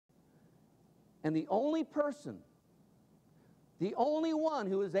And the only person, the only one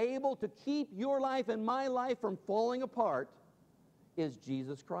who is able to keep your life and my life from falling apart is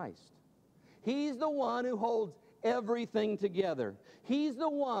Jesus Christ. He's the one who holds everything together. He's the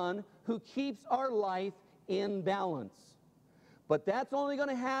one who keeps our life in balance. But that's only going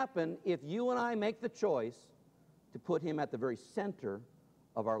to happen if you and I make the choice to put Him at the very center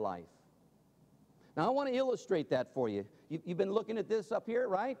of our life. Now, I want to illustrate that for you. You've been looking at this up here,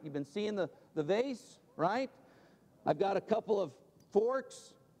 right? You've been seeing the vase, right? I've got a couple of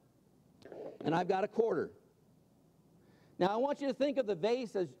forks, and I've got a quarter. Now, I want you to think of the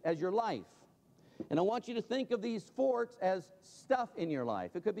vase as your life. And I want you to think of these forks as stuff in your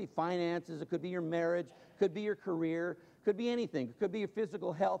life. It could be finances, it could be your marriage, it could be your career, it could be anything. It could be your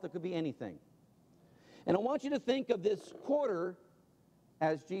physical health, it could be anything. And I want you to think of this quarter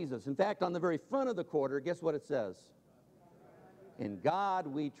as Jesus. In fact, on the very front of the quarter, guess what it says? In God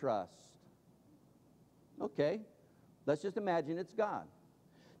we trust. Okay, let's just imagine it's God.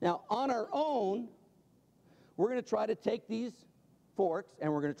 Now, on our own, we're going to try to take these forks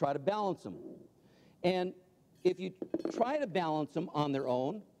and we're going to try to balance them. And if you try to balance them on their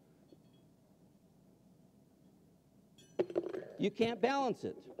own, you can't balance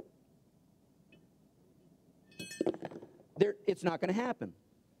it. It's not going to happen.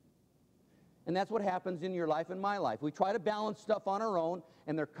 And that's what happens in your life and my life. We try to balance stuff on our own,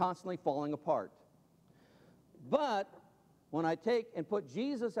 and they're constantly falling apart. But when I take and put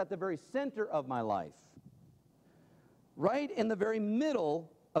Jesus at the very center of my life, right in the very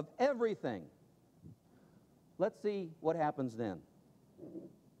middle of everything, let's see what happens then.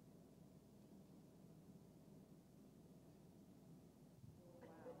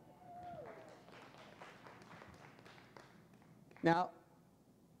 Now,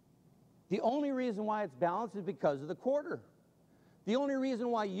 the only reason why it's balanced is because of the quarter. The only reason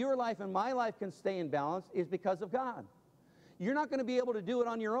why your life and my life can stay in balance is because of God. You're not going to be able to do it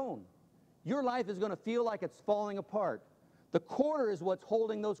on your own. Your life is going to feel like it's falling apart. The quarter is what's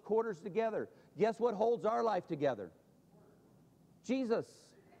holding those quarters together. Guess what holds our life together? Jesus.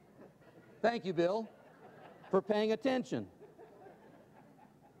 Thank you, Bill, for paying attention.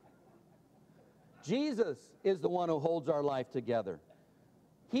 Jesus is the one who holds our life together.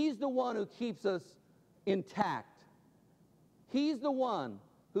 He's the one who keeps us intact. He's the one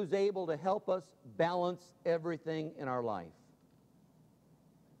who's able to help us balance everything in our life.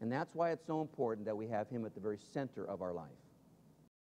 And that's why it's so important that we have Him at the very center of our life.